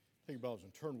Take your Bibles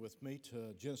and turn with me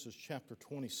to Genesis chapter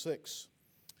 26.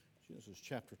 Genesis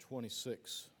chapter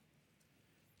 26.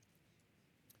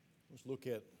 Let's look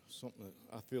at something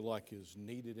that I feel like is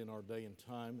needed in our day and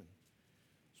time, and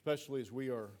especially as we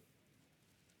are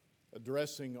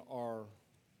addressing our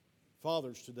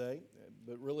fathers today,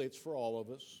 but really it's for all of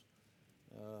us.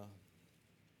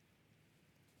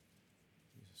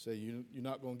 Say you're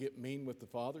not going to get mean with the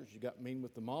fathers. You got mean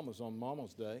with the mamas on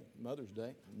Mama's Day, Mother's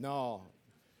Day. No,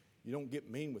 you don't get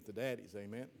mean with the daddies,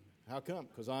 amen. How come?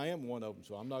 Because I am one of them,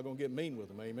 so I'm not going to get mean with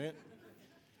them, amen.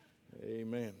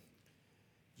 Amen.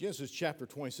 Genesis chapter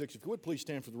 26. If you would please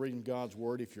stand for the reading of God's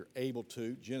Word if you're able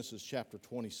to. Genesis chapter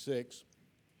 26.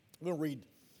 I'm going to read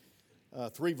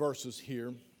 3 verses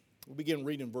here. We'll begin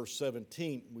reading in verse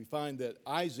 17. We find that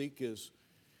Isaac is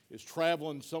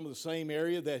traveling some of the same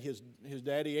area that his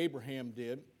daddy Abraham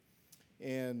did.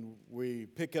 And we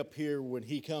pick up here when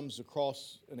he comes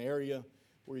across an area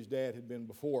where his dad had been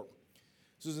before.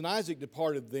 It says, "And Isaac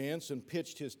departed thence and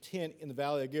pitched his tent in the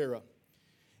valley of Gerar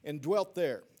and dwelt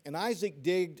there. And Isaac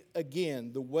digged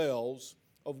again the wells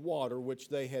of water which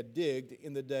they had digged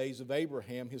in the days of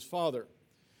Abraham his father.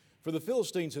 For the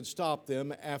Philistines had stopped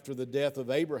them after the death of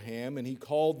Abraham, and he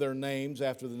called their names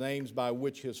after the names by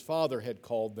which his father had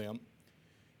called them.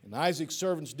 And Isaac's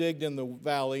servants digged in the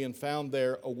valley and found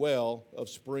there a well of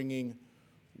springing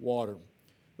water."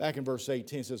 Back in verse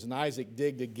 18 it says, "And Isaac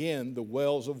digged again the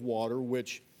wells of water,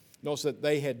 which," notice that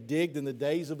they had digged in the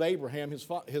days of Abraham his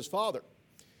father.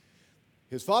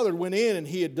 His father went in and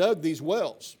he had dug these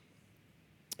wells.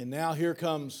 And now here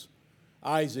comes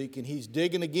Isaac, and he's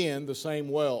digging again the same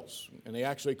wells. And he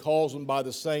actually calls them by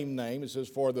the same name. It says,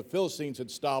 "For the Philistines had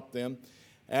stopped them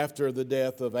after the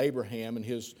death of Abraham, and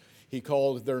he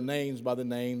called their names by the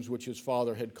names which his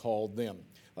father had called them."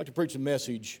 I'd like to preach a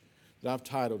message that I've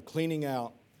titled, "Cleaning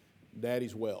Out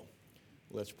Daddy's Well."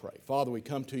 Let's pray. Father, we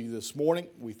come to you this morning.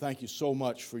 We thank you so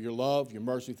much for your love, your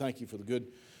mercy. Thank you for the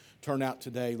good turnout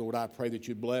today. Lord, I pray that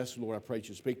you'd bless. Lord, I pray that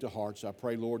you'd speak to hearts. I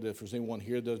pray, Lord, that if there's anyone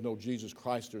here that doesn't know Jesus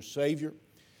Christ their Savior,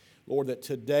 Lord, that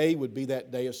today would be that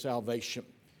day of salvation.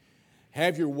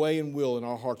 Have your way and will in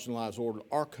our hearts and lives, Lord.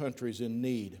 Our country is in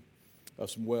need of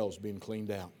some wells being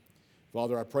cleaned out.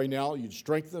 Father, I pray now you'd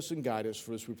strengthen us and guide us.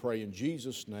 For this we pray in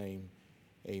Jesus' name.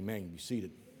 Amen. Be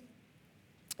seated.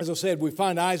 As I said, we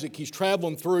find Isaac, he's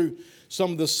traveling through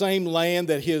some of the same land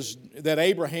that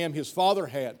Abraham, his father,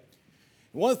 had.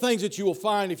 One of the things that you will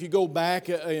find if you go back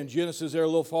in Genesis there a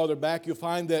little farther back, you'll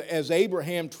find that as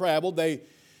Abraham traveled, they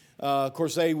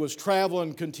was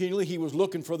traveling continually. He was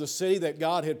looking for the city that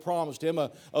God had promised him,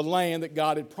 a land that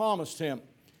God had promised him.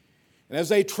 And as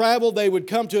they traveled, they would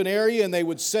come to an area and they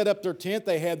would set up their tent.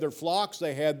 They had their flocks,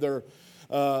 they had their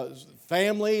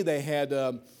family, they had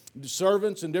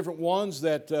servants and different ones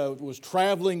that was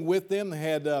traveling with them. They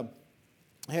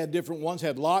had different ones,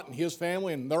 had Lot and his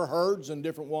family and their herds and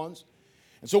different ones.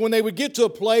 And so when they would get to a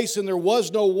place and there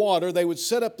was no water, they would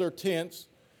set up their tents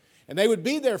and they would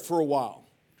be there for a while.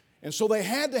 And so they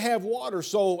had to have water.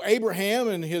 So Abraham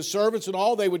and his servants and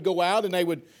all, they would go out and they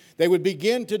would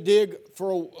begin to dig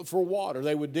for water.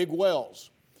 They would dig wells.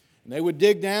 And they would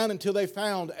dig down until they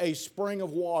found a spring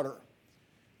of water.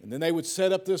 And then they would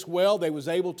set up this well. They was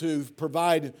able to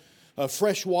provide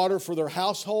fresh water for their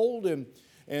household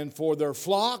and for their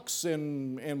flocks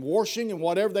and washing and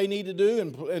whatever they need to do,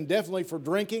 and definitely for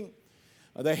drinking.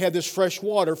 They had this fresh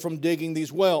water from digging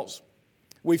these wells.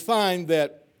 We find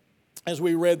that, as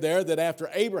we read there, that after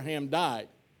Abraham died,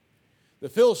 the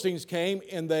Philistines came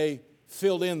and they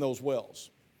filled in those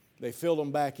wells. They filled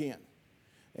them back in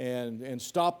and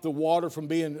stopped the water from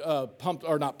being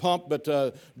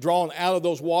drawn out of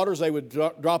those waters. They would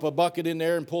drop a bucket in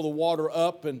there and pull the water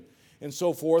up and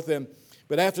so forth.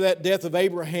 But after that death of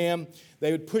Abraham,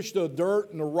 they would push the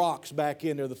dirt and the rocks back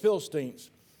in there, the Philistines.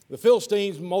 The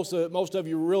Philistines, most of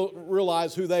you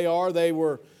realize who they are. They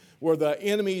were the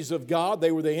enemies of God.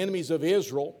 They were the enemies of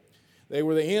Israel. They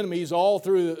were the enemies all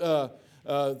through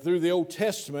the Old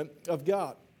Testament of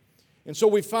God. And so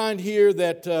we find here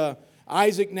that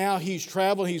Isaac now, he's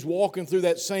traveling. He's walking through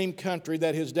that same country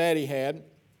that his daddy had.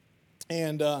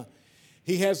 And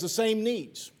he has the same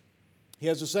needs. He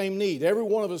has the same need. Every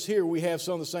one of us here, we have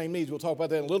some of the same needs. We'll talk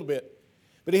about that in a little bit.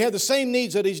 But he had the same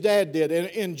needs that his dad did. And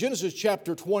in Genesis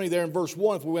chapter 20 there in verse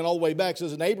 1, if we went all the way back, it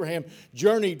says, "And Abraham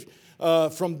journeyed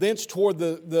from thence toward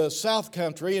the south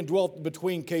country and dwelt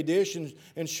between Kadesh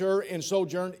and Shur and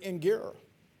sojourned in Gerar."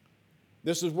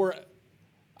 This is where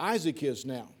Isaac is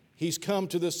now. He's come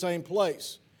to this same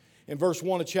place. In verse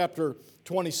 1 of chapter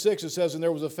 26, it says, "And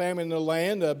there was a famine in the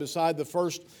land beside the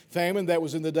first famine that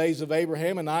was in the days of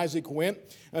Abraham. And Isaac went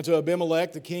unto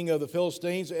Abimelech, the king of the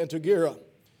Philistines, and to Gerar.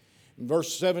 In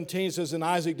verse 17 it says, "And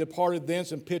Isaac departed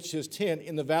thence and pitched his tent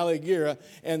in the valley of Gerar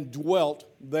and dwelt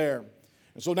there."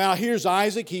 And so now here's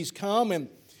Isaac. He's come and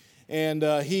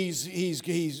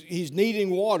he's needing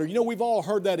water. You know, we've all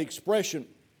heard that expression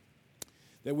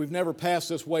that we've never passed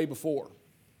this way before.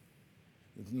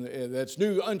 That's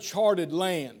new uncharted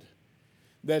land.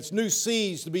 That's new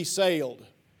seas to be sailed.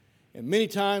 And many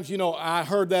times, you know, I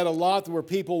heard that a lot where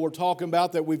people were talking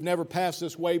about that we've never passed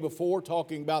this way before,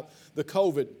 talking about the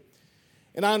COVID.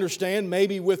 And I understand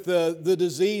maybe with the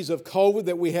disease of COVID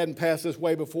that we hadn't passed this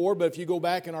way before, but if you go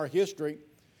back in our history,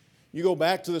 you go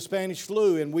back to the Spanish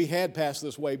flu and we had passed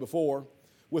this way before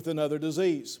with another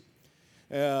disease.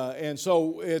 And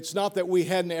so it's not that we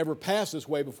hadn't ever passed this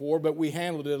way before, but we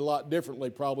handled it a lot differently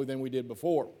probably than we did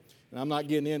before. And I'm not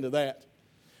getting into that.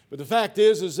 But the fact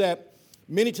is that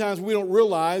many times we don't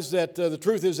realize that the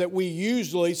truth is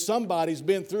that somebody's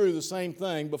been through the same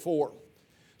thing before.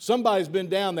 Somebody's been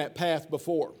down that path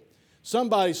before.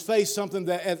 Somebody's faced something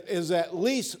that is at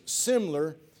least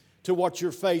similar to what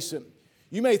you're facing.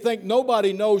 You may think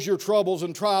nobody knows your troubles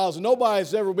and trials, and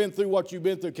nobody's ever been through what you've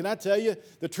been through. Can I tell you,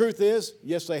 the truth is,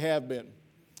 yes, they have been.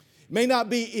 It may not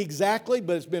be exactly,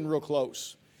 but it's been real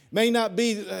close. It may not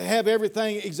have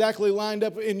everything exactly lined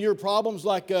up in your problems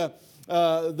like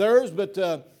theirs,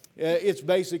 but it's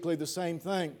basically the same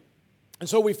thing. And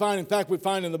so we find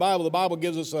in the Bible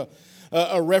gives us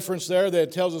a reference there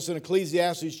that tells us in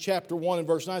Ecclesiastes chapter 1 and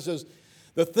verse 9, it says,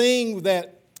 "The thing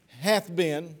that hath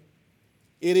been,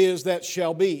 it is that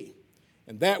shall be.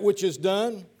 And that which is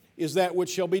done is that which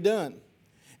shall be done.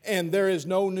 And there is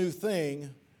no new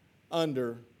thing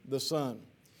under the sun."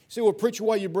 You say, "Well, preacher,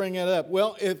 why you bring that up?"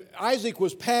 Well, if Isaac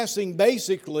was passing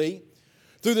basically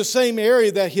through the same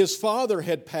area that his father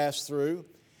had passed through,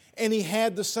 and he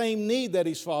had the same need that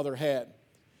his father had,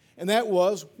 and that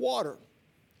was water.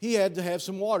 He had to have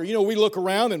some water. You know, we look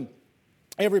around and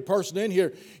every person in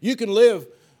here, you can live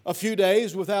a few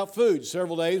days without food,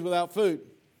 several days without food.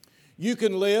 You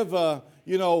can live,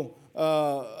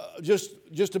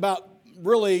 just about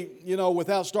really,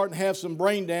 without starting to have some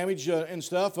brain damage and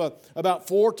stuff, about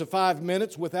 4 to 5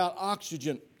 minutes without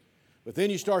oxygen. But then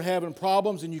you start having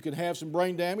problems and you can have some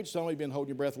brain damage. Some of you have been holding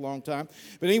your breath a long time.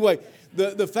 But anyway,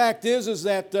 the fact is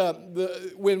that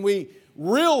when we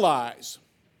realize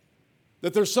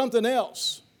that there's something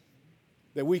else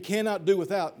that we cannot do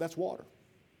without, that's water.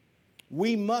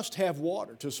 We must have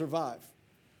water to survive.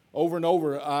 Over and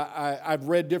over, I've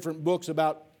read different books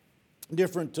about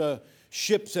different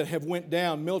ships that have went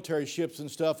down, military ships and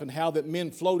stuff, and how that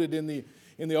men floated in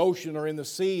the ocean or in the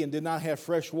sea and did not have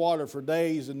fresh water for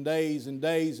days and days and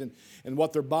days, and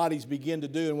what their bodies begin to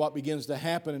do and what begins to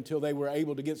happen until they were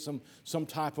able to get some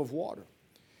type of water.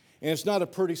 And it's not a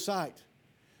pretty sight.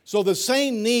 So the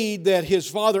same need that his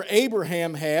father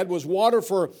Abraham had was water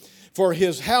for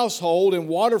his household and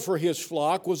water for his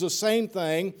flock was the same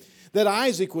thing that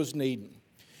Isaac was needing.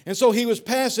 And so he was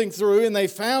passing through, and they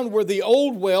found where the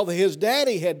old well that his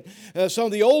daddy had, some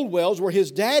of the old wells where his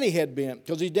daddy had been.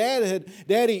 Because his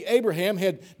daddy Abraham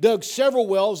had dug several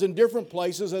wells in different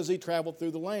places as he traveled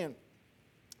through the land.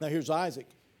 Now here's Isaac.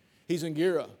 He's in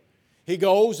Gerar. He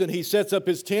goes and he sets up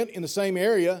his tent in the same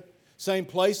area, same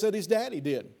place that his daddy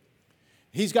did.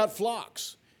 He's got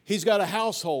flocks. He's got a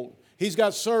household. He's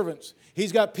got servants.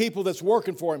 He's got people that's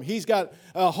working for him. He's got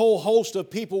a whole host of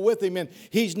people with him, and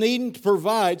he's needing to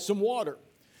provide some water.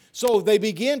 So they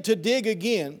begin to dig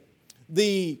again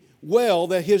the well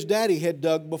that his daddy had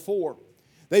dug before.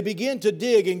 They begin to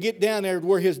dig and get down there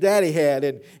where his daddy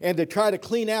had and to try to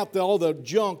clean out all the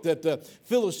junk that the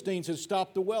Philistines had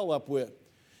stopped the well up with.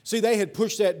 See, they had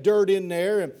pushed that dirt in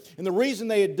there, and the reason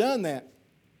they had done that,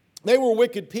 they were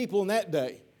wicked people in that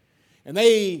day. And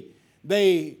they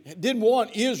didn't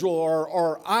want Israel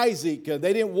or Isaac.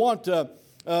 They didn't want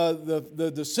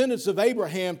the descendants of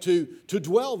Abraham to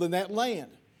dwell in that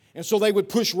land. And so they would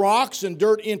push rocks and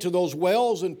dirt into those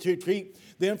wells and to keep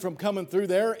them from coming through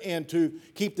there and to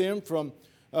keep them from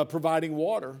providing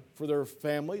water for their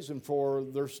families and for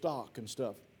their stock and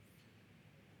stuff.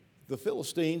 The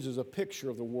Philistines is a picture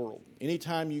of the world.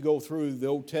 Anytime you go through the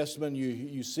Old Testament,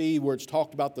 you see where it's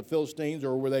talked about the Philistines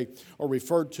or where they are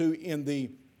referred to in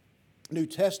the New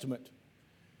Testament.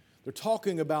 They're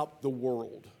talking about the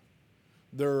world.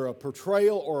 They're a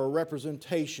portrayal or a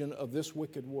representation of this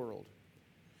wicked world.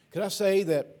 Can I say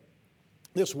that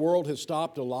this world has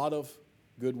stopped a lot of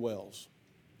good wells?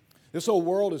 This whole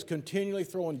world is continually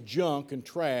throwing junk and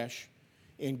trash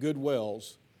in good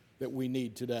wells that we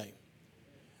need today.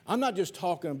 I'm not just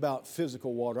talking about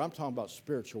physical water. I'm talking about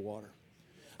spiritual water.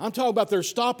 I'm talking about they're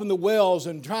stopping the wells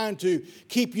and trying to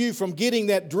keep you from getting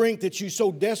that drink that you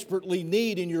so desperately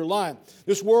need in your life.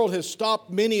 This world has stopped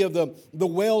many of the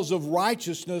wells of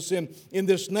righteousness in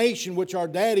this nation, which our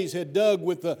daddies had dug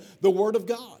with the Word of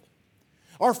God.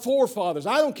 Our forefathers,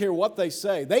 I don't care what they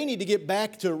say, they need to get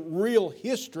back to real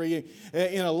history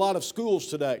in a lot of schools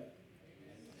today.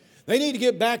 They need to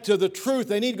get back to the truth.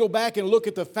 They need to go back and look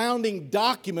at the founding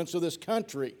documents of this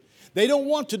country. They don't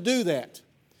want to do that.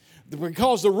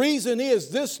 Because the reason is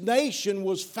this nation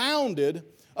was founded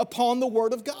upon the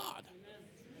Word of God.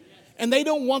 And they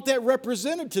don't want that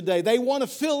represented today. They want to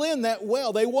fill in that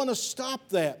well. They want to stop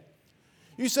that.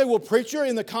 You say, well, preacher,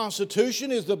 in the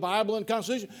Constitution, is the Bible in the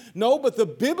Constitution? No, but the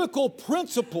biblical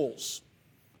principles,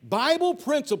 Bible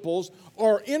principles,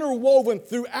 are interwoven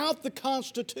throughout the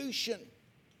Constitution.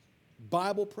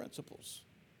 Bible principles.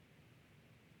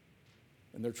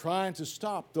 And they're trying to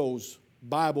stop those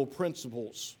Bible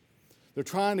principles. They're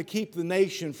trying to keep the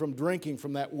nation from drinking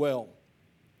from that well.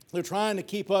 They're trying to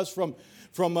keep us from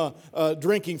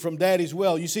drinking from Daddy's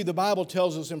well. You see, the Bible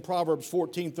tells us in Proverbs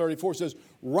 14:34, it says,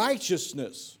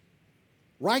 righteousness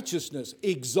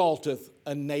exalteth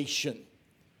a nation,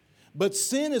 but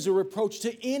sin is a reproach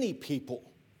to any people.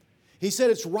 He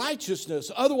said it's righteousness,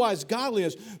 otherwise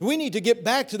godliness. We need to get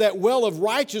back to that well of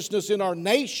righteousness in our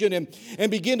nation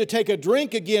and begin to take a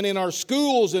drink again in our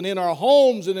schools and in our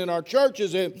homes and in our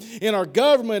churches and in our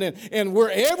government and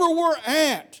wherever we're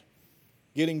at,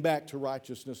 getting back to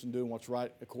righteousness and doing what's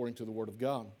right according to the Word of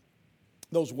God.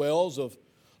 Those wells of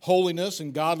holiness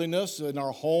and godliness in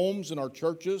our homes and our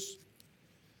churches,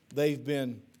 they've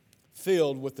been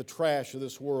filled with the trash of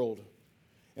this world,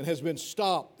 and has been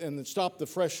stopped the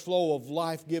fresh flow of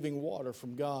life-giving water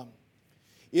from God.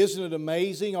 Isn't it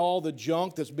amazing all the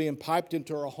junk that's being piped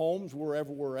into our homes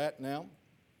wherever we're at now?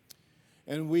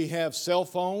 And we have cell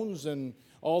phones and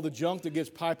all the junk that gets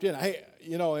piped in. Hey,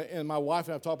 and my wife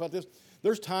and I have talked about this.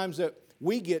 There's times that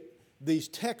we get these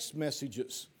text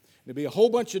messages. There'll be a whole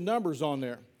bunch of numbers on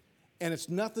there, and it's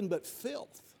nothing but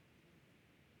filth,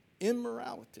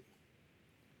 immorality.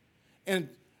 And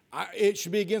it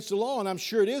should be against the law, and I'm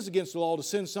sure it is against the law to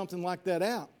send something like that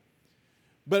out.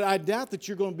 But I doubt that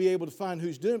you're going to be able to find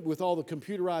who's doing it with all the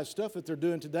computerized stuff that they're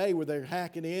doing today where they're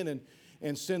hacking in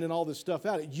and sending all this stuff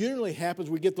out. It usually happens,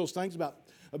 we get those things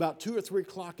about 2 or 3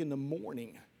 o'clock in the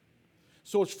morning.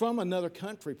 So it's from another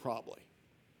country probably.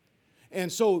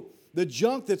 And so the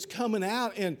junk that's coming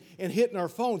out and hitting our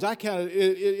phones, I counted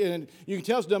it, and you can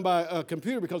tell it's done by a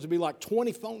computer because it'd be like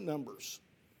 20 phone numbers.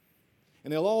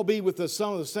 And they'll all be with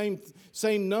some of the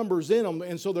same numbers in them.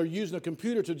 And so they're using a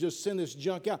computer to just send this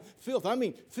junk out. Filth.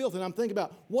 And I'm thinking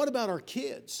about, what about our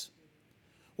kids?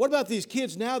 What about these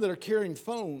kids now that are carrying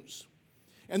phones?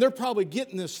 And they're probably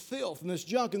getting this filth and this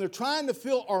junk. And they're trying to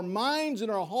fill our minds and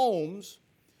our homes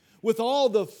with all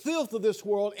the filth of this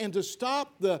world and to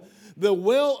stop the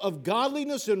well of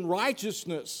godliness and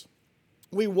righteousness.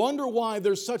 We wonder why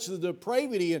there's such a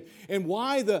depravity and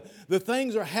why the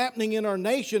things are happening in our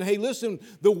nation. Hey, listen,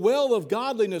 the well of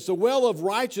godliness, the well of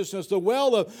righteousness, the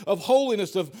well of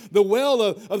holiness, the well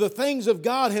of the things of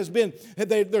God has been,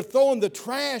 they're throwing the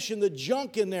trash and the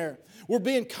junk in there. We're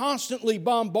being constantly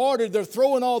bombarded. They're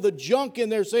throwing all the junk in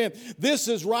there saying, this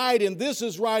is right and this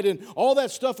is right, and all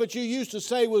that stuff that you used to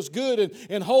say was good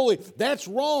and holy, that's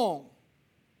wrong.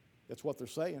 That's what they're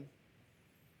saying.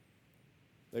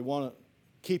 They want to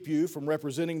keep you from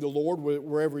representing the Lord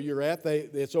wherever you're at.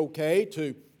 It's okay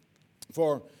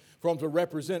for them to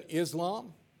represent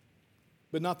Islam,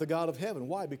 but not the God of heaven.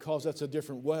 Why? Because that's a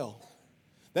different well.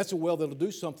 That's a well that'll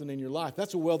do something in your life.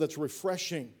 That's a well that's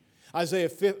refreshing. Isaiah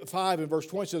 5 and verse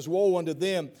 20 says, woe unto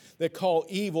them that call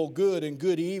evil good and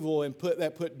good evil, and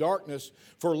put darkness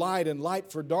for light and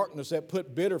light for darkness, that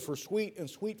put bitter for sweet and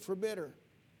sweet for bitter.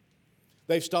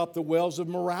 They've stopped the wells of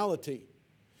morality.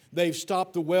 They've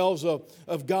stopped the wells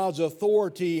of God's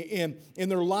authority in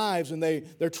their lives, and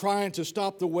they're trying to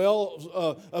stop the wells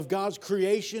of God's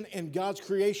creation and God's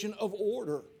creation of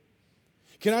order.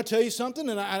 Can I tell you something?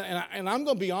 And I'm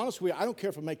going to be honest with you. I don't care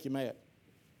if I make you mad.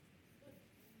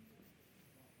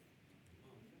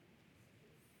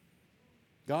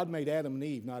 God made Adam and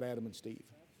Eve, not Adam and Steve.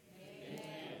 Amen.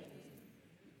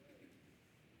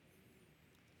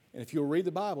 And if you'll read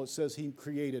the Bible, it says He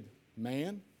created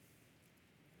man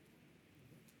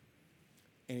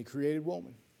and He created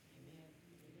woman.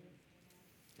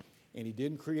 And He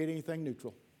didn't create anything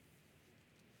neutral.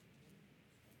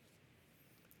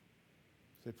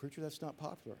 I said, preacher, that's not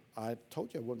popular. I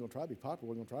told you I wasn't going to try to be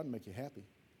popular. I wasn't going to try to make you happy.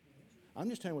 I'm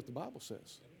just telling you what the Bible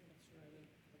says.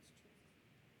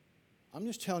 I'm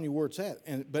just telling you where it's at.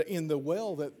 But in the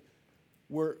well that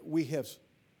where we have,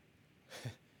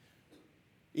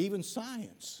 even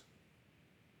science.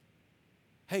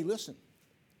 Hey, listen.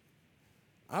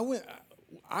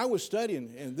 I was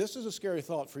studying, and this is a scary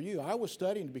thought for you. I was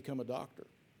studying to become a doctor,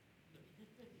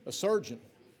 a surgeon.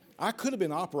 I could have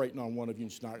been operating on one of you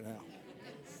right now.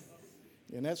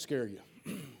 And that scare you.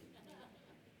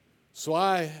 So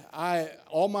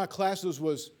all my classes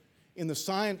was in the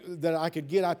science that I could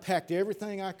get. I packed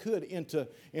everything I could into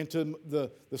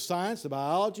the science, the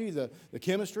biology, the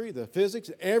chemistry, the physics,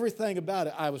 everything about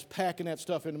it. I was packing that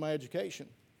stuff into my education.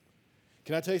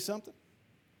 Can I tell you something?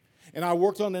 And I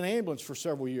worked on an ambulance for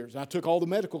several years. I took all the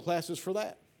medical classes for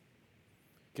that.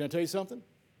 Can I tell you something?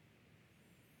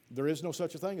 There is no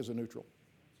such a thing as a neutral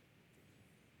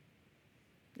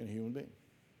in a human being.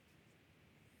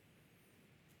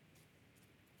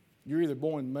 You're either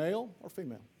born male or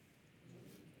female.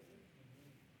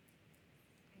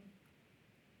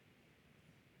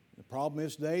 The problem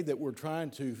is today that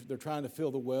they're trying to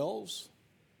fill the wells.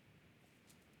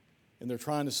 And they're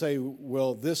trying to say,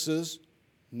 well,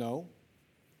 no.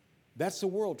 That's the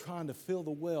world trying to fill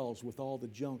the wells with all the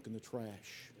junk and the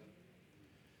trash.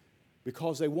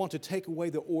 Because they want to take away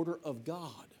the order of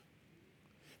God.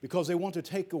 Because they want to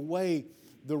take away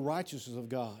the righteousness of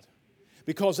God.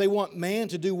 Because they want man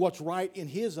to do what's right in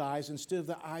his eyes instead of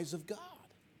the eyes of God.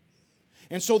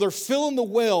 And so they're filling the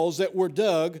wells that were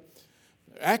dug,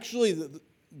 actually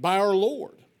by our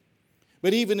Lord.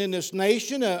 But even in this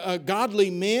nation,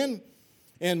 godly men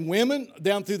and women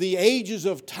down through the ages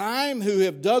of time who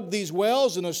have dug these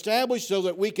wells and established so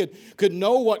that we could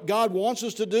know what God wants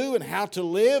us to do and how to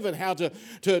live and how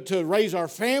to raise our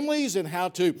families and how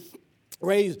to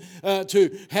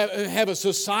have a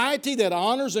society that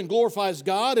honors and glorifies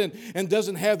God and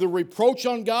doesn't have the reproach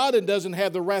on God and doesn't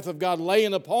have the wrath of God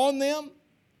laying upon them.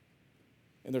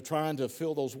 And they're trying to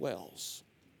fill those wells.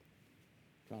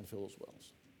 The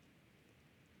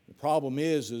problem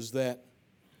is that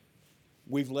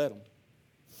we've let them.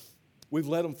 We've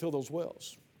let them fill those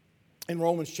wells. In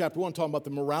Romans chapter 1, talking about the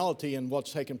morality and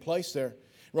what's taking place there,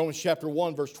 Romans chapter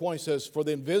 1, verse 20 says, for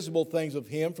the invisible things of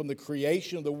Him from the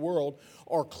creation of the world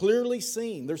are clearly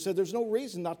seen. There's no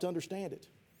reason not to understand it.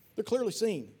 They're clearly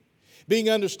seen. Being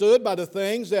understood by the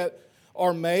things that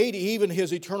are made, even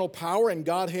His eternal power and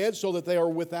Godhead, so that they are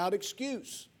without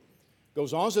excuse.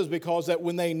 Goes on, says, because that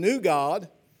when they knew God,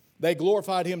 they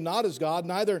glorified Him not as God,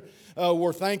 neither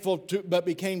were thankful but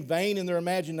became vain in their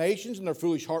imaginations, and their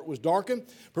foolish heart was darkened.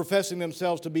 Professing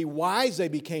themselves to be wise, they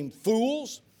became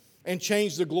fools, and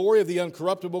changed the glory of the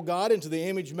uncorruptible God into the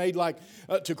image made like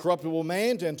to corruptible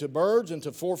man, and to birds, and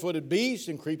to four-footed beasts,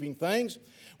 and creeping things.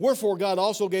 Wherefore God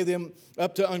also gave them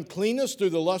up to uncleanness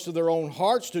through the lust of their own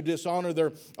hearts, to dishonor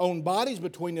their own bodies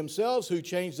between themselves, who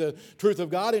changed the truth of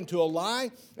God into a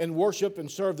lie, and worship and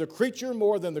serve the creature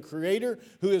more than the Creator,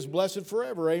 who is blessed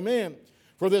forever. Amen.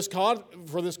 For this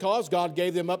cause God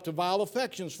gave them up to vile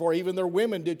affections, for even their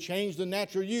women did change the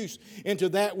natural use into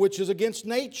that which is against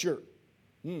nature.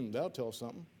 That'll tell us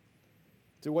something.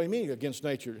 So what do you mean against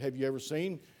nature? Have you ever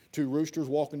seen two roosters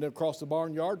walking across the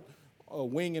barnyard,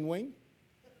 wing and wing?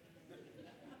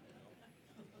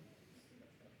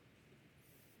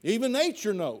 Even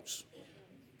nature knows.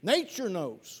 Nature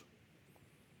knows.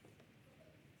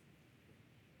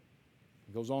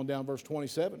 It goes on down verse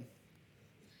 27. It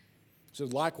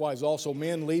says, likewise also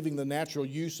men leaving the natural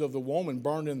use of the woman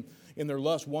burned in their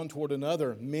lust one toward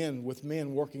another, men with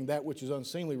men working that which is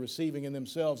unseemly, receiving in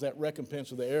themselves that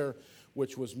recompense of the error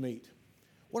which was meet.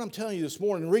 What I'm telling you this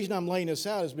morning, the reason I'm laying this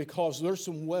out is because there's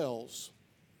some wells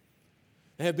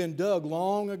that have been dug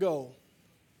long ago.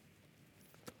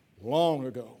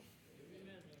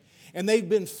 And they've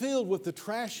been filled with the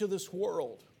trash of this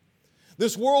world.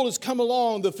 This world has come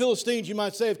along. The Philistines, you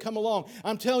might say, have come along.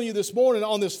 I'm telling you this morning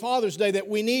on this Father's Day that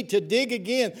we need to dig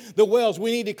again the wells.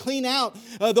 We need to clean out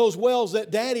those wells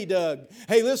that Daddy dug.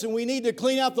 Hey, listen, we need to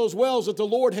clean out those wells that the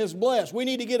Lord has blessed. We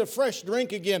need to get a fresh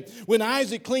drink again. When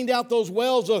Isaac cleaned out those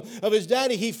wells of his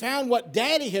daddy, he found what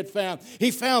Daddy had found.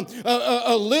 He found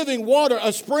a living water,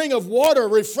 a spring of water,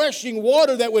 refreshing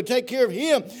water that would take care of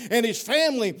him and his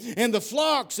family and the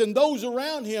flocks and those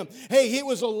around him. Hey, it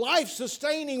was a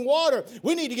life-sustaining water.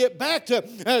 We need to get back to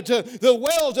the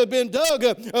wells that have been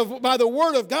dug by the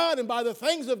Word of God and by the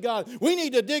things of God. We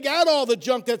need to dig out all the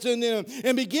junk that's in them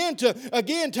and begin to,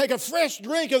 again, take a fresh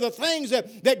drink of the things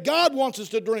that God wants us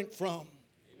to drink from. Amen.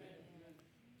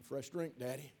 Fresh drink,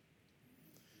 Daddy.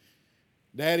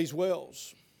 Daddy's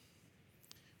wells.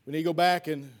 We need to go back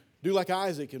and do like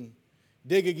Isaac and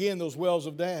dig again those wells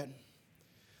of Dad.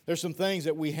 There's some things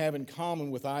that we have in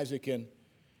common with Isaac and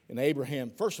Abraham.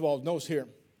 First of all, notice here,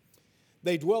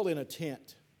 they dwelled in a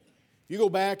tent. If If you go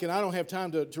back, and I don't have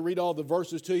time to read all the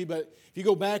verses to you, but if you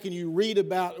go back and you read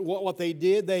about what they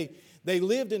did, they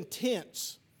lived in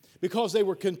tents because they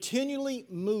were continually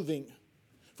moving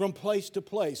from place to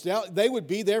place. Now, they would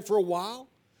be there for a while,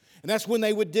 and that's when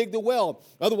they would dig the well.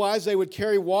 Otherwise, they would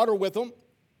carry water with them.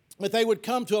 But they would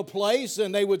come to a place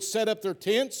and they would set up their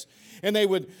tents and they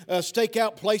would stake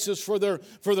out places for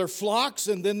their flocks,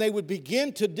 and then they would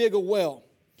begin to dig a well.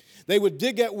 They would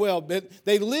dig that well. But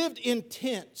they lived in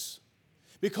tents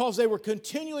because they were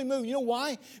continually moving. You know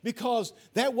why? Because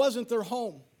that wasn't their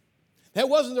home. That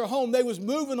wasn't their home. They was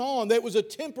moving on. That was a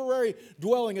temporary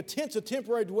dwelling. A tent's a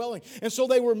temporary dwelling. And so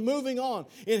they were moving on.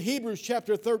 In Hebrews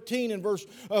chapter 13 and verse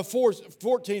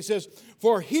 14 it says,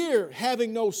 "For here,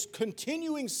 having no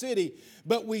continuing city,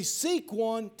 but we seek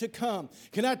one to come."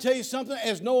 Can I tell you something?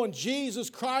 As knowing Jesus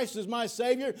Christ as my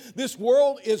Savior, this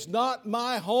world is not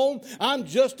my home. I'm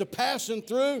just a passing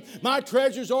through. My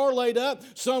treasures are laid up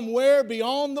somewhere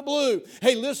beyond the blue.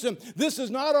 Hey, listen, this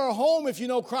is not our home if you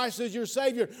know Christ as your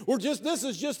Savior. This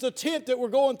is just a tent that we're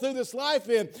going through this life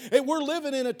in. And we're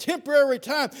living in a temporary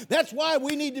time. That's why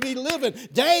we need to be living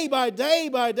day by day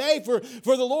by day for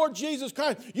the Lord Jesus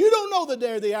Christ. You don't know the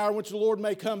day or the hour in which the Lord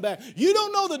may come back. You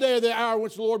don't know the day or the hour in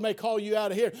which the Lord may call you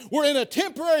out of here. We're in a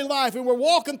temporary life and we're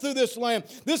walking through this land.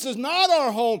 This is not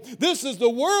our home. This is the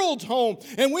world's home.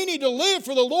 And we need to live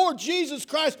for the Lord Jesus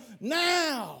Christ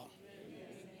now.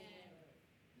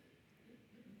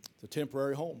 It's a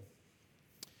temporary home.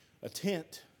 A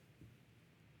tent.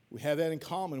 We have that in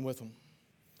common with them.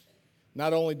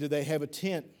 Not only did they have a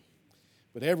tent,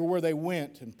 but everywhere they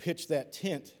went and pitched that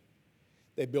tent,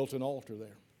 they built an altar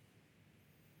there.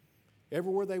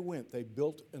 Everywhere they went, they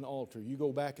built an altar. You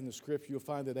go back in the scripture, you'll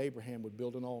find that Abraham would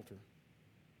build an altar.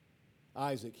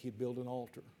 Isaac, he'd build an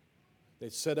altar.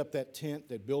 They'd set up that tent,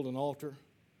 they'd build an altar.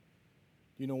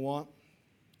 You know what?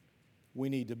 We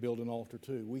need to build an altar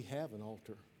too. We have an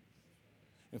altar.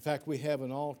 In fact, we have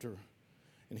an altar.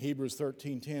 In Hebrews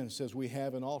 13:10 it says we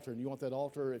have an altar. And you want that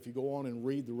altar, if you go on and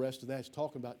read the rest of that, it's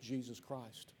talking about Jesus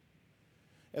Christ.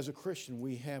 As a Christian,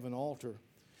 we have an altar.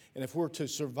 And if we're to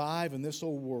survive in this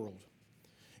old world,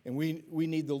 and we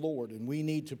need the Lord, and we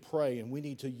need to pray, and we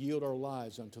need to yield our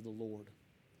lives unto the Lord,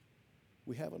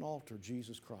 we have an altar,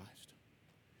 Jesus Christ.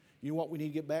 You know what we need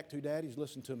to get back to, daddies?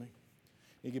 Listen to me.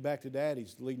 We need to get back to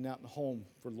daddies leading out in the home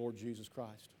for the Lord Jesus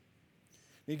Christ.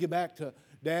 Need to get back to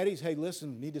daddies. Hey,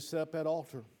 listen, need to set up that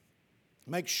altar.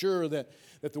 Make sure that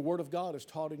the Word of God is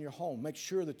taught in your home. Make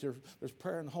sure that there's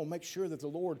prayer in the home. Make sure that the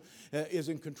Lord is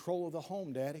in control of the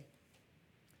home, Daddy.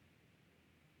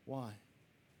 Why?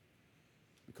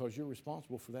 Because you're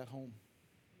responsible for that home.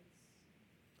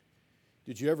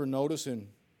 Did you ever notice in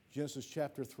Genesis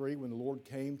chapter 3 when the Lord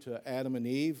came to Adam and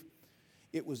Eve,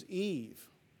 it was Eve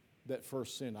that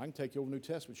first sinned. I can take you over the New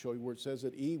Testament and show you where it says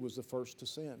that Eve was the first to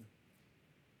sin.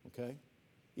 Okay?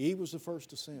 Eve was the first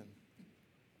to sin.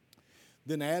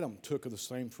 Then Adam took of the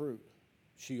same fruit.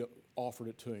 She offered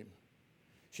it to him.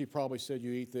 She probably said,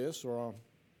 "You eat this or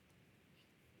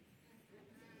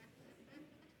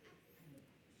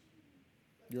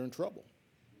you're in trouble."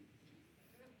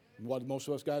 And what do most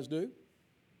of us guys do?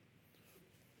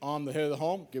 I'm the head of the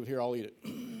home. Give it here, I'll eat it.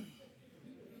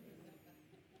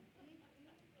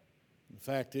 The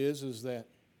fact is that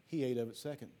he ate of it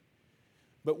second.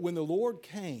 But when the Lord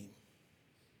came,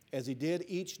 as he did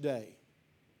each day,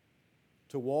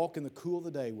 to walk in the cool of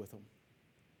the day with them,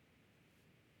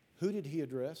 who did he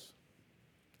address?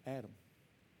 Adam.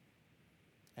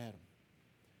 Adam.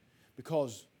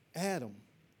 Because Adam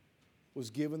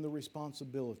was given the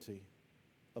responsibility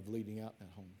of leading out that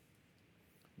home.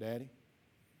 Daddy,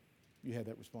 you have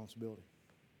that responsibility.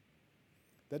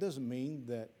 That doesn't mean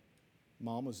that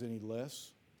Mama's any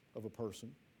less of a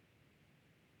person.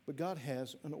 But God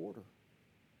has an order.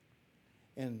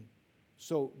 And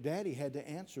so Daddy had to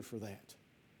answer for that.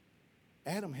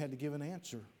 Adam had to give an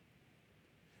answer.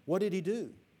 What did he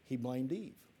do? He blamed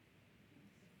Eve.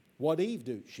 What did Eve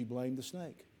do? She blamed the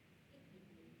snake.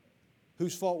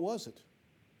 Whose fault was it?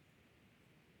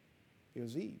 It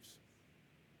was Eve's.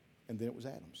 And then it was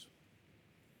Adam's.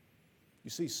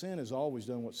 You see, sin has always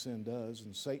done what sin does,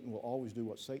 and Satan will always do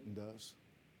what Satan does.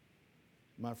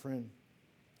 My friend,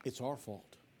 it's our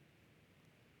fault.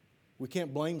 We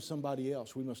can't blame somebody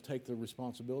else. We must take the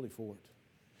responsibility for it.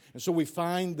 And so we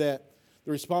find that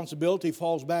the responsibility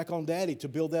falls back on Daddy to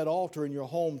build that altar in your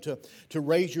home, to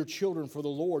raise your children for the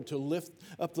Lord, to lift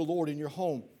up the Lord in your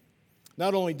home.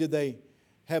 Not only did they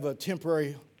have a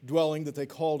temporary dwelling that they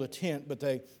called a tent, but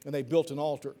they built an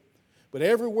altar. But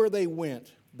everywhere they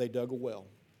went, they dug a well.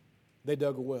 They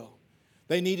dug a well.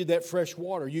 They needed that fresh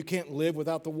water. You can't live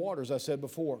without the water, as I said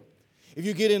before. If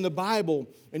you get in the Bible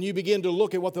and you begin to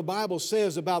look at what the Bible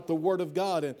says about the Word of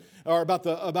God or about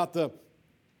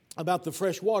the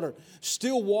fresh water,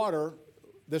 still water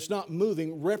that's not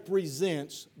moving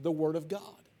represents the Word of God.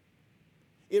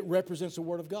 It represents the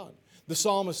Word of God. The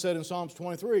psalmist said in Psalms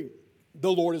 23,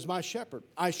 "The Lord is my shepherd,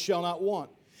 I shall not want.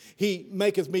 He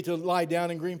maketh me to lie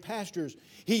down in green pastures.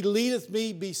 He leadeth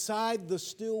me beside the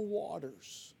still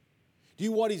waters." Do you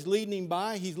know what He's leading him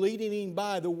by? He's leading him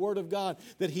by the Word of God,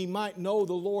 that he might know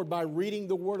the Lord by reading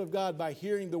the Word of God, by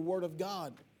hearing the Word of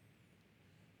God.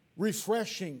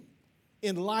 Refreshing,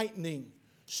 enlightening,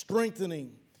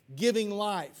 strengthening, giving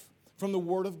life from the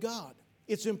Word of God.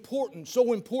 It's important,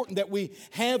 so important that we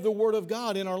have the Word of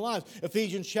God in our lives.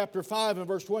 Ephesians chapter 5 and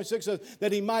verse 26 says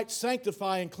that He might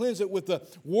sanctify and cleanse it with the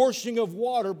washing of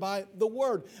water by the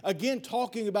Word. Again,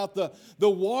 talking about the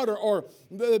water or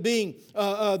being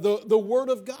the Word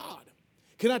of God.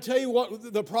 Can I tell you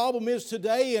what the problem is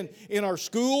today in our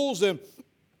schools and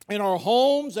in our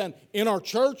homes and in our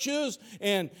churches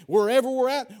and wherever we're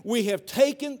at? We have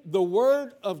taken the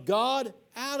Word of God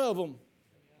out of them.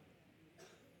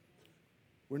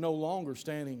 We're no longer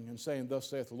standing and saying, "Thus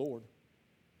saith the Lord."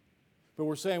 But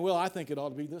we're saying, "Well, I think it ought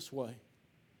to be this way."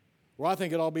 Or "I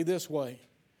think it ought to be this way."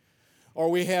 Or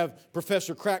we have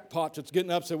Professor Crackpot that's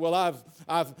getting up and saying, "Well,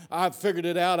 I've figured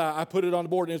it out. I put it on the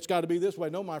board and it's got to be this way."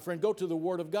 No, my friend, go to the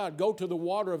Word of God. Go to the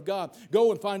water of God.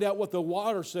 Go and find out what the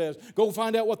water says. Go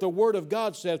find out what the Word of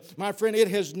God says. My friend, it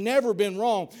has never been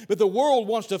wrong, but the world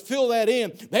wants to fill that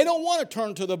in. They don't want to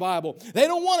turn to the Bible. They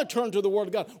don't want to turn to the Word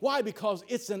of God. Why? Because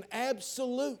it's an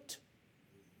absolute.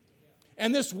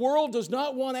 And this world does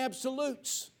not want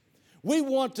absolutes. We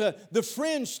want the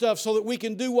fringe stuff so that we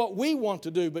can do what we want to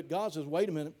do. But God says, "Wait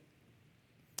a minute.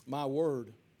 My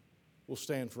Word will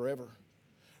stand forever."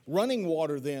 Running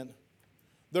water then.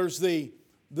 There's the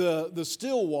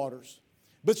still waters.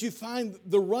 But you find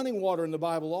the running water in the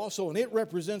Bible also, and it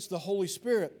represents the Holy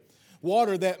Spirit.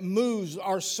 Water that moves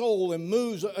our soul and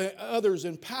moves others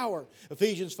in power.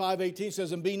 Ephesians 5:18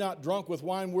 says, "And be not drunk with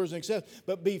wine, words, and excess,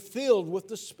 but be filled with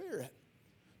the Spirit."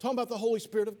 Talking about the Holy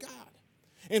Spirit of God.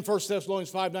 In 1 Thessalonians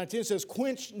 5:19 it says,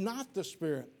 "Quench not the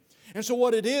Spirit." And so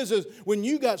what it is when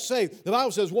you got saved, the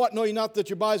Bible says, "What? Know ye not that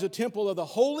your body is a temple of the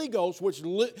Holy Ghost, which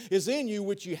is in you,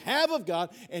 which you have of God,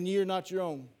 and ye are not your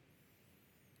own."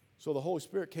 So the Holy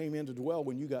Spirit came in to dwell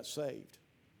when you got saved.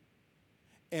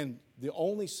 And the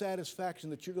only satisfaction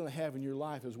that you're going to have in your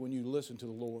life is when you listen to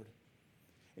the Lord.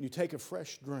 And you take a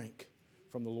fresh drink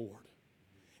from the Lord.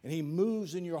 And He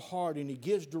moves in your heart and He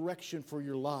gives direction for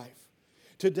your life.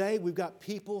 Today, we've got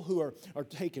people who are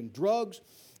taking drugs.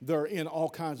 They're in all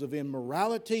kinds of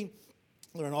immorality.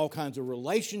 They're in all kinds of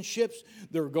relationships.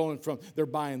 They're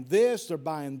buying this, they're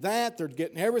buying that. They're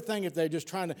getting everything if they're just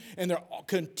trying to, and they're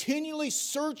continually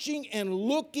searching and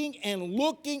looking and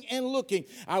looking and looking.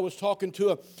 I was talking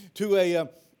to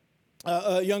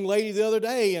a young lady the other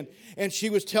day, and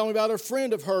she was telling me about a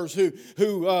friend of hers who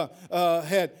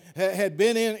had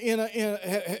been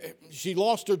she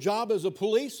lost her job as a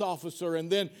police officer,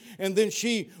 and then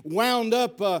she wound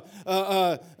up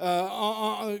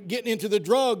getting into the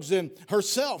drugs and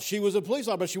herself. She was a police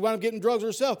officer, but she wound up getting drugs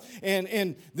herself.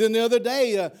 And then the other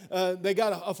day they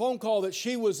got a phone call that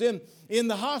she was in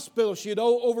the hospital. She had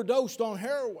overdosed on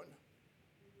heroin.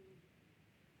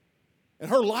 And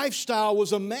her lifestyle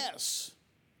was a mess.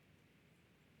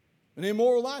 An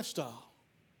immoral lifestyle.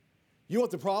 You know what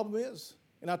the problem is?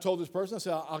 And I told this person, I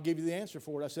said, "I'll give you the answer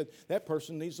for it." I said, "That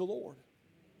person needs the Lord."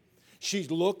 She's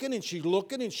looking and she's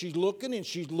looking and she's looking and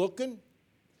she's looking.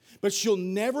 But she'll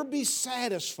never be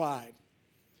satisfied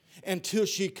until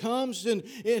she comes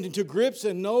into grips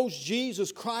and knows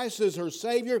Jesus Christ as her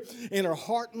Savior in her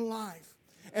heart and life.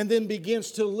 And then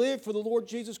begins to live for the Lord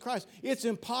Jesus Christ. It's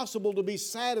impossible to be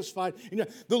satisfied. You know,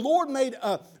 the Lord made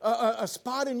a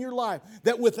spot in your life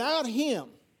that without Him,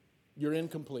 you're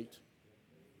incomplete.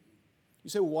 You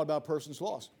say, "Well, what about a person that's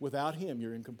lost?" Without Him,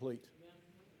 you're incomplete.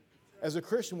 As a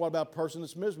Christian, what about a person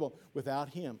that's miserable?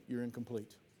 Without Him, you're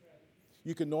incomplete.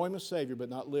 You can know Him as Savior, but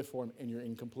not live for Him, and you're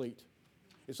incomplete.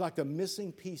 It's like the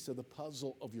missing piece of the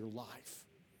puzzle of your life.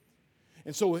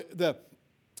 And so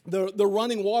the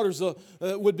running waters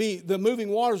would be, the moving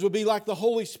waters would be like the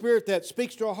Holy Spirit that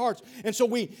speaks to our hearts. And so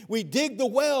we dig the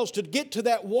wells to get to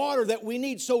that water that we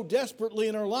need so desperately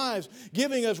in our lives,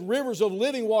 giving us rivers of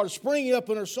living water springing up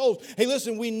in our souls. Hey,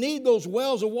 listen, we need those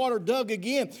wells of water dug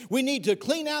again. We need to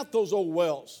clean out those old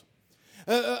wells.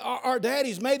 Our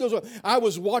daddies made those. I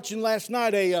was watching last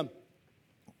night I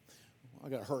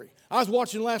got to hurry. I was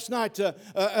watching last night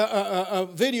a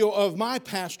video of my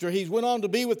pastor. He went on to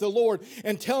be with the Lord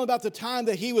and telling about the time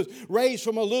that he was raised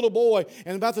from a little boy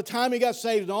and about the time he got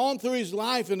saved and on through his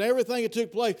life and everything that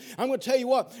took place. I'm going to tell you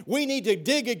what, we need to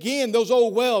dig again those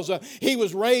old wells. He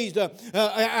was raised out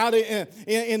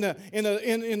in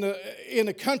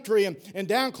the country and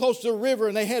down close to the river,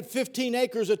 and they had 15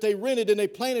 acres that they rented, and they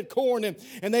planted corn, and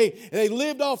they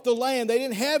lived off the land. They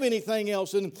didn't have anything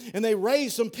else, and they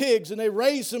raised some pigs, and they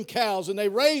raised some cows, and they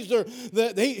raised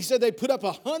he said they put up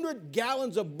 100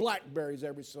 gallons of blackberries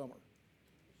every summer.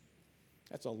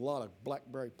 That's a lot of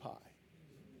blackberry pie.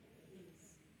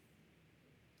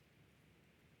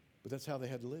 But that's how they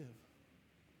had to live.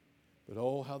 But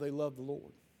oh, how they loved the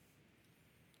Lord.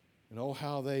 And oh,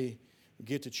 how they would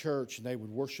get to church and they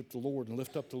would worship the Lord and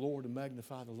lift up the Lord and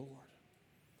magnify the Lord.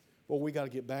 Well, we got to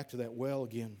get back to that well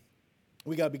again.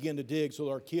 We got to begin to dig so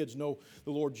that our kids know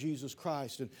the Lord Jesus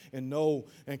Christ and know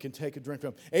and can take a drink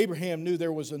from Him. Abraham knew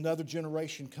there was another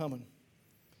generation coming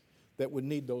that would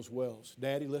need those wells.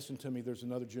 Daddy, listen to me, there's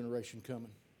another generation coming.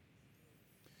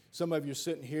 Some of you are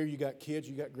sitting here, you got kids,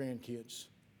 you got grandkids.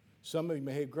 Some of you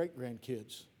may have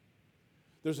great-grandkids.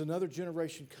 There's another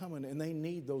generation coming, and they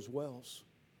need those wells.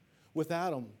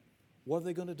 Without them, what are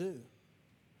they going to do?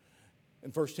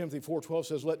 And 1 Timothy 4:12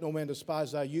 says, "Let no man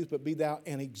despise thy youth, but be thou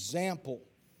an example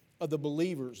of the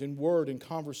believers in word, in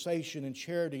conversation, in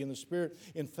charity, in the spirit,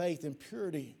 in faith, in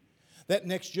purity." That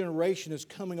next generation is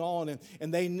coming on,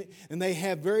 and they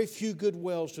have very few good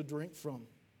wells to drink from.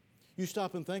 You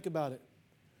stop and think about it.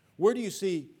 Where do you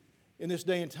see in this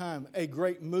day and time a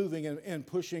great moving and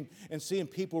pushing and seeing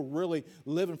people really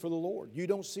living for the Lord? You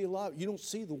don't see a lot. You don't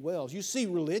see the wells. You see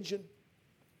religion.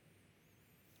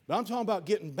 But I'm talking about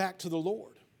getting back to the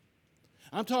Lord.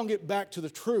 I'm talking getting back to the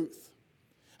truth.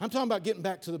 I'm talking about getting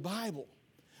back to the Bible.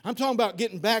 I'm talking about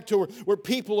getting back to where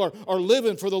people are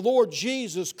living for the Lord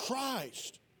Jesus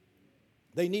Christ.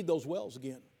 They need those wells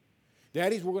again.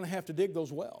 Daddies, we're going to have to dig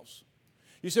those wells.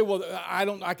 You say, well, I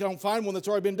don't find one that's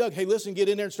already been dug. Hey, listen, get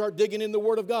in there and start digging in the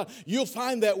Word of God. You'll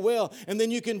find that well, and then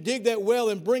you can dig that well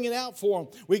and bring it out for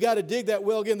them. We got to dig that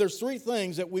well again. There's 3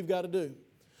 things that we've got to do.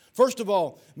 First of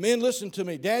all, men, listen to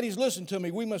me. Daddies, listen to me.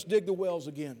 We must dig the wells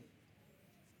again.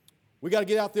 We got to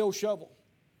get out the old shovel.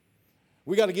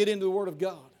 We got to get into the Word of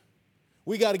God.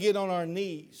 We got to get on our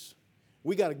knees.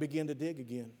 We got to begin to dig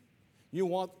again. You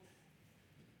want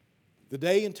the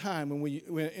day and time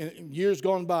when years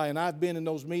gone by, and I've been in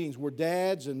those meetings where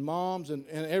dads and moms and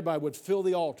everybody would fill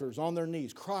the altars on their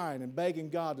knees, crying and begging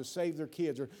God to save their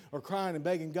kids, or crying and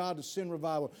begging God to send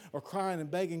revival, or crying and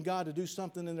begging God to do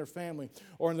something in their family,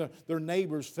 or in their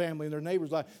neighbor's family, and their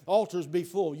neighbor's life. Altars be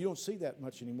full. You don't see that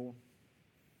much anymore.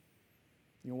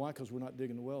 You know why? Because we're not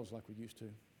digging the wells like we used to.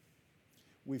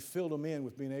 We've filled them in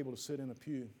with being able to sit in a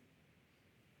pew,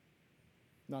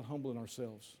 not humbling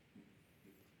ourselves,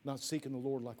 not seeking the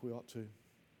Lord like we ought to,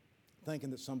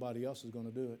 thinking that somebody else is going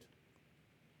to do it.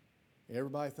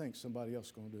 Everybody thinks somebody else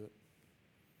is going to do it.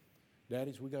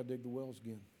 Daddies, we got to dig the wells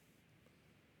again.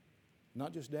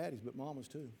 Not just daddies, but mamas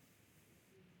too.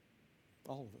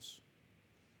 All of us.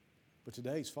 But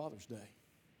today's Father's Day.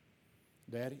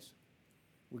 Daddies,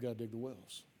 we got to dig the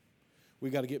wells.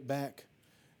 We got to get back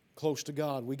close to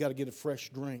God. We got to get a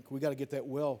fresh drink. We got to get that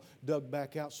well dug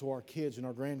back out so our kids and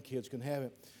our grandkids can have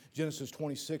it. Genesis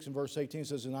 26 and verse 18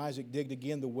 says, "And Isaac digged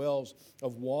again the wells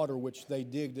of water which they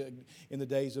digged in the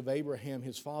days of Abraham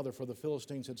his father, for the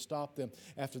Philistines had stopped them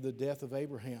after the death of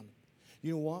Abraham."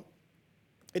 You know what?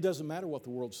 It doesn't matter what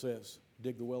the world says.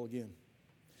 Dig the well again.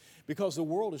 Because the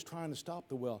world is trying to stop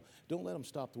the well. Don't let them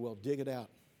stop the well. Dig it out.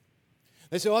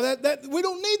 They say, "Oh, we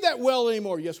don't need that well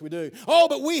anymore." Yes, we do. "Oh,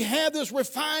 but we have this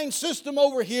refined system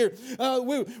over here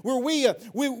where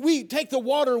we take the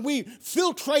water and we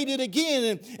filtrate it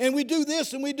again, and we do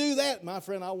this and we do that." My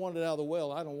friend, I want it out of the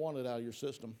well. I don't want it out of your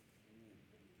system.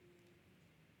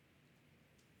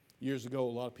 Years ago,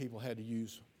 a lot of people had to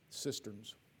use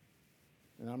cisterns.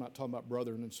 And I'm not talking about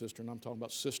brother and sister, I'm talking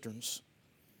about cisterns.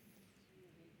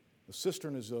 The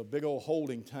cistern is a big old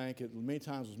holding tank. It many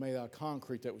times was made out of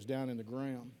concrete that was down in the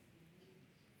ground.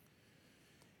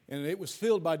 And it was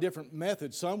filled by different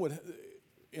methods. Some would,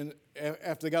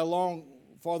 after they got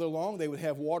farther along, they would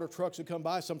have water trucks that come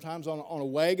by, sometimes on a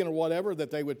wagon or whatever, that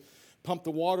they would pump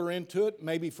the water into it,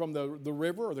 maybe from the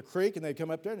river or the creek, and they'd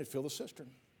come up there and they'd fill the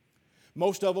cistern.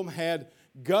 Most of them had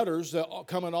gutters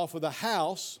coming off of the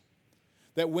house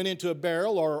that went into a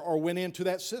barrel or went into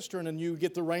that cistern, and you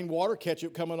get the rainwater, catch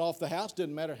it coming off the house.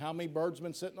 Didn't matter how many birds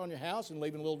been sitting on your house and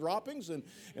leaving little droppings and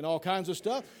all kinds of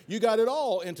stuff. You got it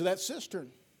all into that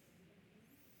cistern.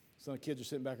 Some kids are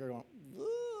sitting back there going,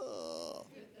 "Ugh."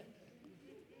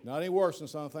 Not any worse than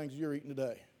some of the things you're eating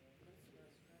today.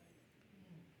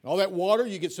 All that water,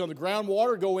 you get some of the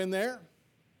groundwater, go in there.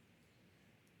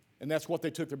 And that's what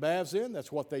they took their baths in.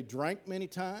 That's what they drank many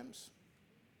times.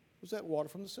 Was that water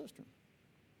from the cistern.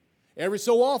 Every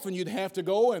so often you'd have to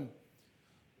go and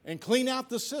clean out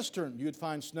the cistern. You'd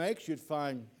find snakes, you'd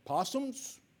find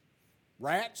possums,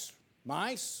 rats,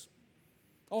 mice,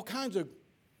 all kinds of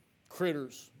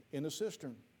critters in the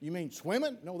cistern. You mean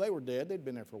swimming? No, they were dead. They'd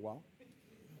been there for a while.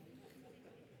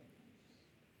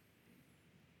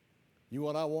 You know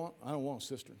what I want? I don't want a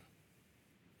cistern.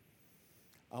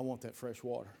 I want that fresh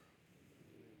water.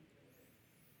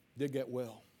 Dig that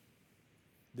well.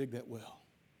 Dig that well.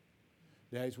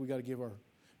 Daddies, we got to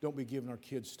don't be giving our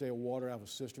kids stale water out of a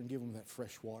cistern. Give them that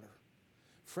fresh water.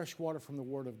 Fresh water from the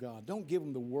Word of God. Don't give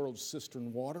them the world's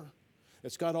cistern water.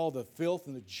 It's got all the filth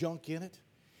and the junk in it.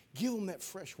 Give them that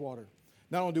fresh water.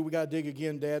 Not only do we got to dig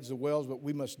again, dads, the wells, but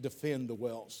we must defend the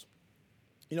wells.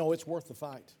 You know, it's worth the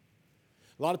fight.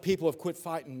 A lot of people have quit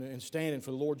fighting and standing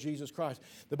for the Lord Jesus Christ.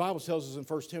 The Bible tells us in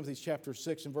 1 Timothy chapter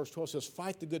 6 and verse 12, says,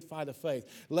 fight the good fight of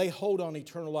faith. Lay hold on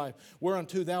eternal life,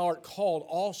 whereunto thou art called,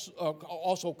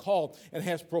 also called, and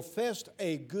hast professed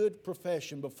a good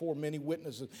profession before many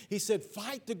witnesses. He said,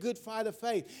 fight the good fight of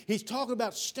faith. He's talking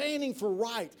about standing for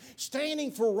right,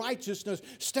 standing for righteousness,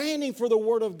 standing for the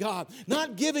Word of God,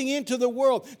 not giving in to the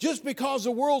world. Just because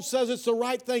the world says it's the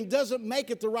right thing doesn't make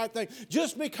it the right thing.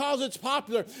 Just because it's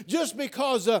popular, just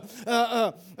because Oprah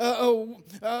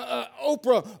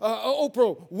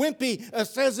Winfrey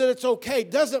says that it's okay,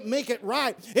 doesn't make it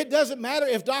right. It doesn't matter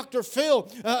if Dr. Phil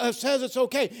says it's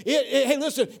okay. Hey,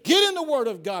 listen, get in the Word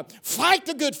of God. Fight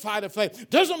the good fight of faith.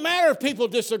 Doesn't matter if people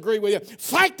disagree with you.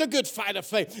 Fight the good fight of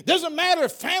faith. Doesn't matter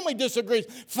if family disagrees.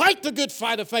 Fight the good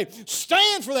fight of faith.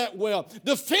 Stand for that well.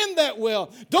 Defend that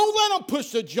well. Don't let them push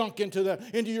the junk into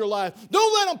your life.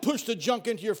 Don't let them push the junk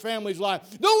into your family's life.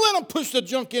 Don't let them push the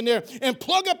junk in there and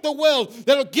plug up the well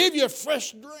that'll give you a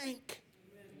fresh drink.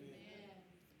 Amen.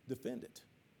 Defend it.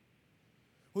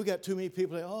 We got too many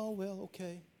people that, oh, well,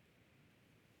 okay.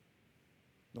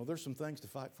 No, there's some things to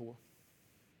fight for.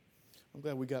 I'm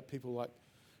glad we got people like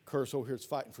Curtis over here that's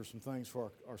fighting for some things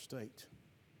for our state.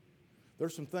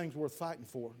 There's some things worth fighting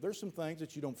for. There's some things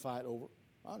that you don't fight over.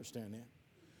 I understand that.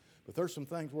 But there's some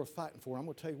things worth fighting for. I'm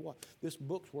going to tell you what, this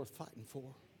book's worth fighting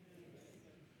for.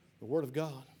 The Word of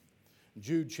God.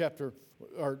 Jude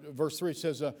verse 3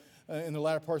 says, in the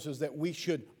latter part says that we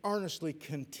should earnestly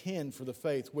contend for the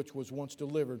faith which was once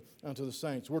delivered unto the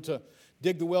saints. We're to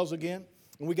dig the wells again,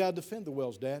 and we got to defend the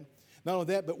wells, Dad. Not only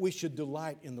that, but we should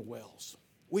delight in the wells.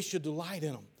 We should delight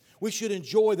in them. We should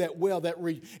enjoy that well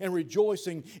and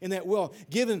rejoicing in that well.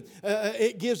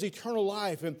 It gives eternal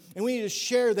life, and we need to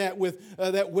share that with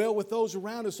that well with those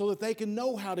around us so that they can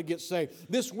know how to get saved.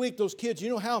 This week, those kids, you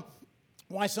know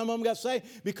why some of them got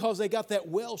saved? Because they got that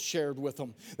well shared with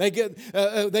them. They got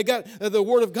the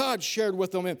Word of God shared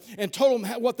with them and told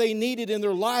them what they needed in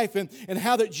their life and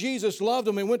how that Jesus loved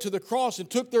them and went to the cross and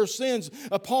took their sins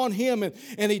upon Him.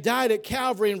 And He died at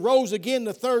Calvary and rose again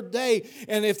the third day.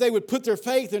 And if they would put their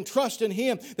faith and trust in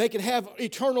Him, they could have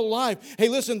eternal life. Hey,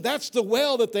 listen, that's the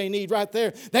well that they need right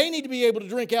there. They need to be able to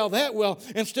drink out of that well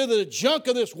instead of the junk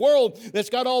of this world that's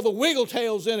got all the wiggle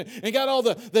tails in it and got all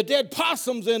the dead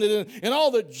possums in it and all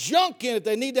the junk in it.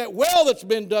 They need that well that's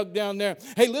been dug down there.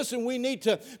 Hey, listen, we need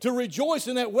to rejoice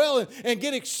in that well and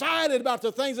get excited about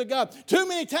the things of God. Too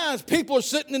many times people are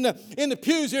sitting in the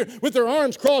pews here with their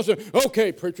arms crossed.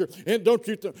 Okay, preacher, and don't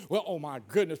you think, well, oh my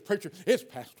goodness, preacher, it's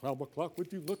past 12 o'clock.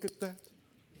 Would you look at that?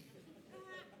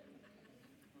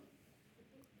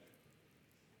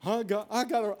 I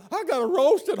got a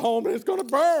roast at home and it's going to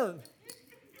burn.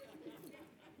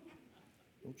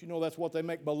 Don't you know that's what they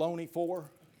make bologna for?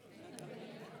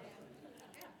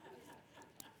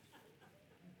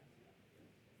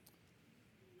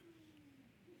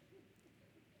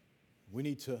 We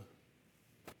need to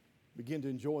begin to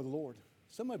enjoy the Lord.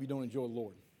 Some of you don't enjoy the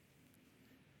Lord.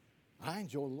 I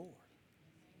enjoy the Lord.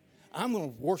 I'm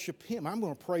going to worship Him. I'm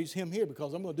going to praise Him here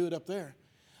because I'm going to do it up there.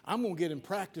 I'm going to get in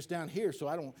practice down here so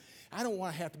I don't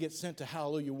want to have to get sent to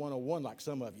Hallelujah 101 like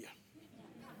some of you.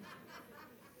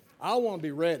 I want to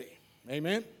be ready.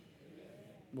 Amen?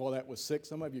 Well, that was sick.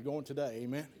 Some of you are going today.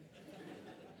 Amen?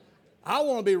 I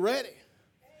want to be ready.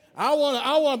 I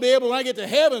want to be able, when I get to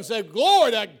heaven, say,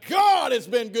 glory to God, it's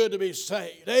been good to be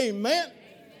saved. Amen?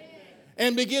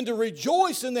 and begin to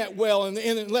rejoice in that well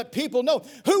and let people know.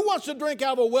 Who wants to drink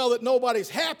out of a well that nobody's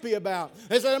happy about?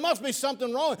 They say there must be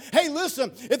something wrong. Hey,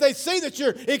 listen, if they see that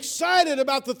you're excited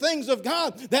about the things of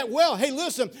God, that well, hey,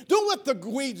 listen, don't let the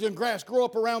weeds and grass grow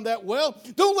up around that well.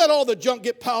 Don't let all the junk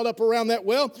get piled up around that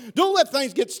well. Don't let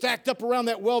things get stacked up around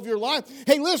that well of your life.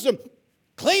 Hey, listen,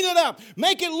 clean it up.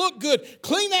 Make it look good.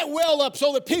 Clean that well up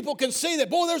so that people can see that,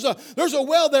 boy, there's a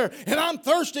well there, and I'm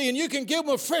thirsty, and you can give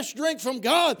them a fresh drink from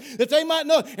God that they might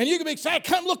know. And you can be excited.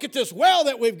 Come look at this well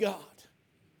that we've got.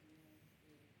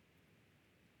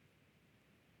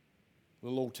 A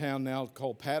little old town now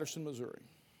called Patterson, Missouri.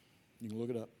 You can look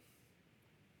it up.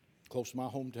 Close to my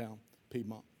hometown,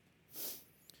 Piedmont.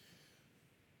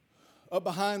 Up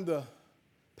behind the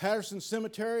Patterson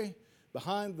Cemetery,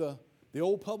 behind the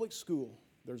old public school,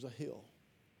 there's a hill.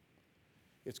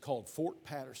 It's called Fort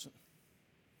Patterson.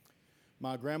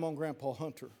 My grandma and grandpa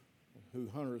Hunter, who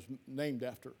Hunter is named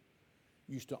after,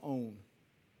 used to own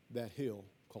that hill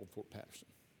called Fort Patterson.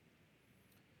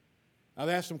 I've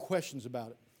asked some questions about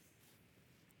it.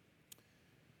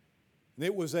 And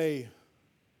it was a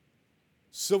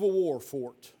Civil War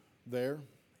fort there,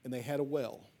 and they had a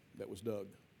well that was dug.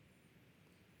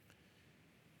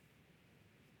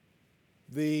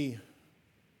 The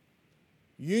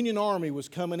Union Army was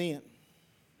coming in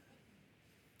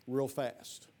real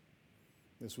fast.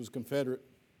 This was a Confederate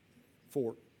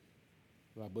fort.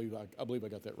 I believe I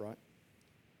got that right.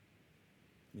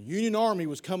 The Union Army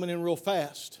was coming in real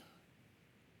fast.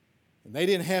 And they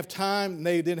didn't have time, and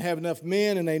they didn't have enough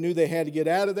men, and they knew they had to get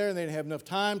out of there, and they didn't have enough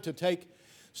time to take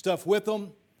stuff with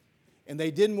them, and they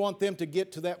didn't want them to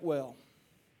get to that well.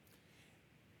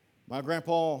 My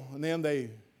grandpa and them,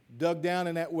 they dug down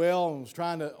in that well and was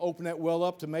trying to open that well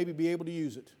up to maybe be able to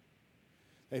use it.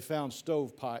 They found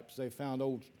stovepipes, they found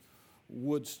old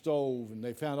wood stove, and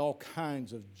they found all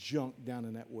kinds of junk down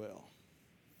in that well.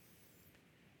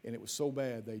 And it was so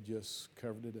bad they just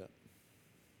covered it up.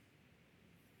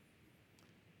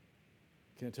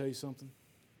 Can I tell you something?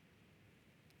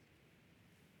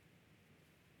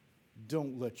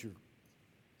 Don't let your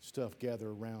stuff gather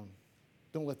around.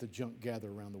 Don't let the junk gather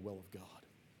around the well of God.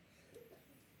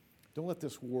 Don't let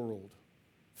this world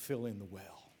fill in the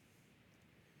well.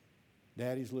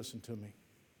 Daddies, listen to me.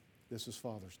 This is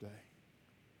Father's Day.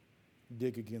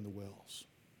 Dig again the wells.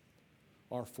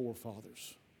 Our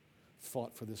forefathers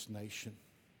fought for this nation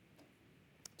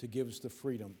to give us the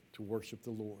freedom to worship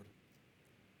the Lord.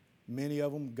 Many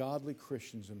of them, godly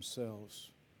Christians themselves,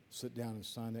 sit down and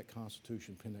sign that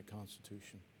Constitution, pen that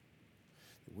Constitution.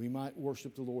 That we might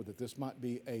worship the Lord, that this might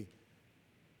be a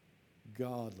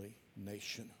godly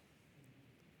nation.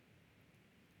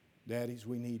 Daddies,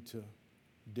 we need to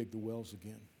dig the wells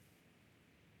again.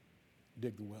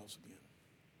 Dig the wells again.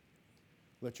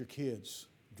 Let your kids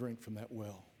drink from that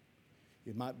well.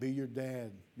 It might be your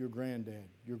dad, your granddad,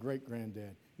 your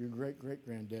great-granddad, your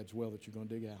great-great-granddad's well that you're going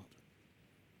to dig out.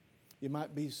 It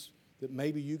might be that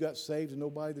maybe you got saved and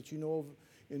nobody that you know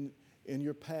of in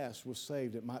your past was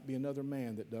saved. It might be another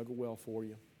man that dug a well for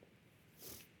you.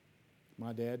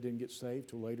 My dad didn't get saved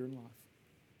till later in life.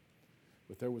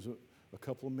 But there was a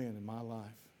couple of men in my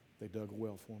life, they dug a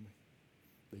well for me.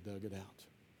 They dug it out.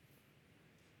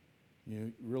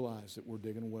 You realize that we're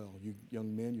digging a well. You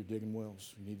young men, you're digging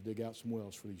wells. You need to dig out some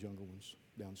wells for these younger ones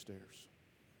downstairs.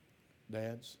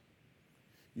 Dads,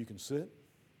 you can sit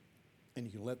and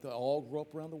you can let it all grow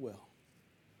up around the well,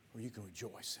 or you can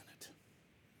rejoice in it.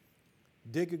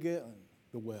 Dig again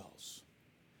the wells.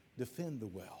 Defend the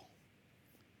well.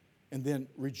 And then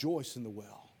rejoice in the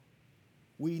well.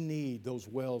 We need those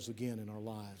wells again in our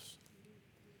lives.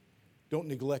 Don't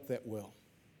neglect that well.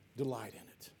 Delight in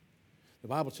it. The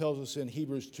Bible tells us in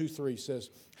Hebrews 2:3 says,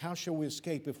 how shall we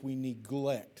escape if we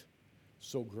neglect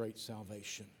so great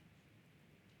salvation?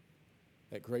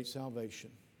 That great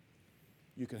salvation.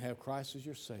 You can have Christ as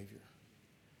your Savior.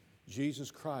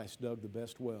 Jesus Christ dug the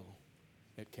best well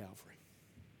at Calvary.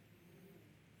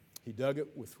 He dug it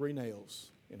with 3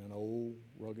 nails in an old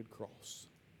rugged cross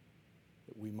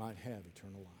that we might have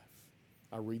eternal life.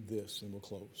 I read this and we'll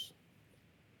close.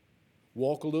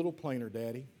 Walk a little plainer,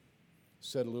 Daddy,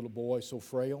 said a little boy so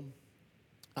frail.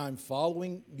 I'm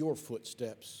following your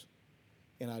footsteps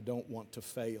and I don't want to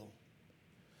fail.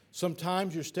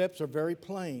 Sometimes your steps are very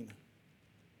plain.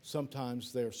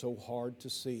 Sometimes they're so hard to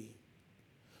see.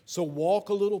 So walk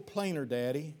a little plainer,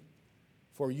 Daddy,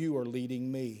 for you are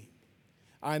leading me.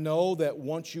 I know that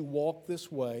once you walked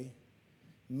this way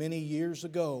many years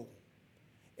ago,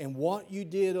 and what you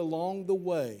did along the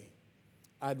way,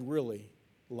 I'd really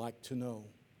like to know.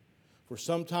 For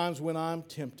sometimes when I'm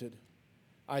tempted,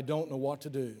 I don't know what to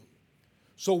do.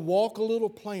 So walk a little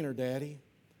plainer, Daddy,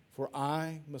 for for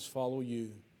I must follow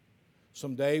you.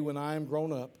 Someday when I am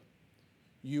grown up,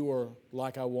 you are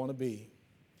like I want to be.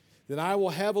 Then I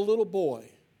will have a little boy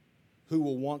who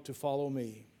will want to follow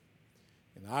me.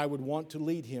 And I would want to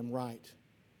lead him right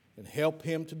and help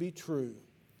him to be true.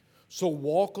 So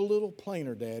walk a little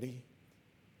plainer, Daddy,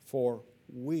 for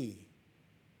we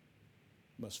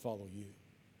must follow you.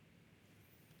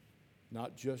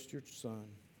 Not just your son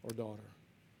or daughter,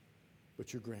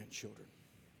 but your grandchildren.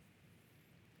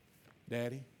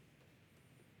 Daddy,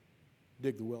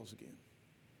 dig the wells again.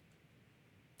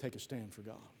 Take a stand for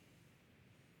God.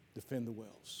 Defend the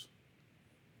wells.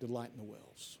 Delight in the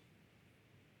wells.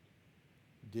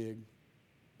 Dig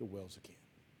the wells again.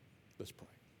 Let's pray.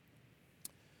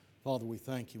 Father, we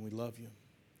thank you and we love you.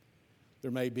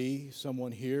 There may be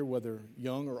someone here, whether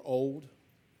young or old,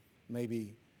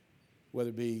 maybe whether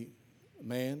it be a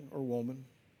man or woman,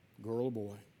 girl or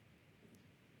boy,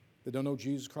 that don't know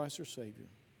Jesus Christ their Savior.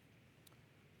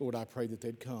 Lord, I pray that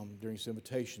they'd come during this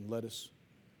invitation. Let us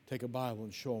take a Bible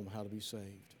and show them how to be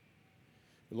saved.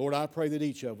 Lord, I pray that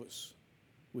each of us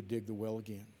would dig the well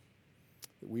again,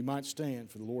 that we might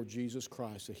stand for the Lord Jesus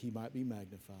Christ, that He might be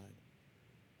magnified.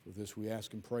 For this we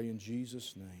ask and pray in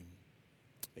Jesus' name.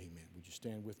 Amen. Would you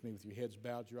stand with me with your heads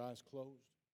bowed, your eyes closed?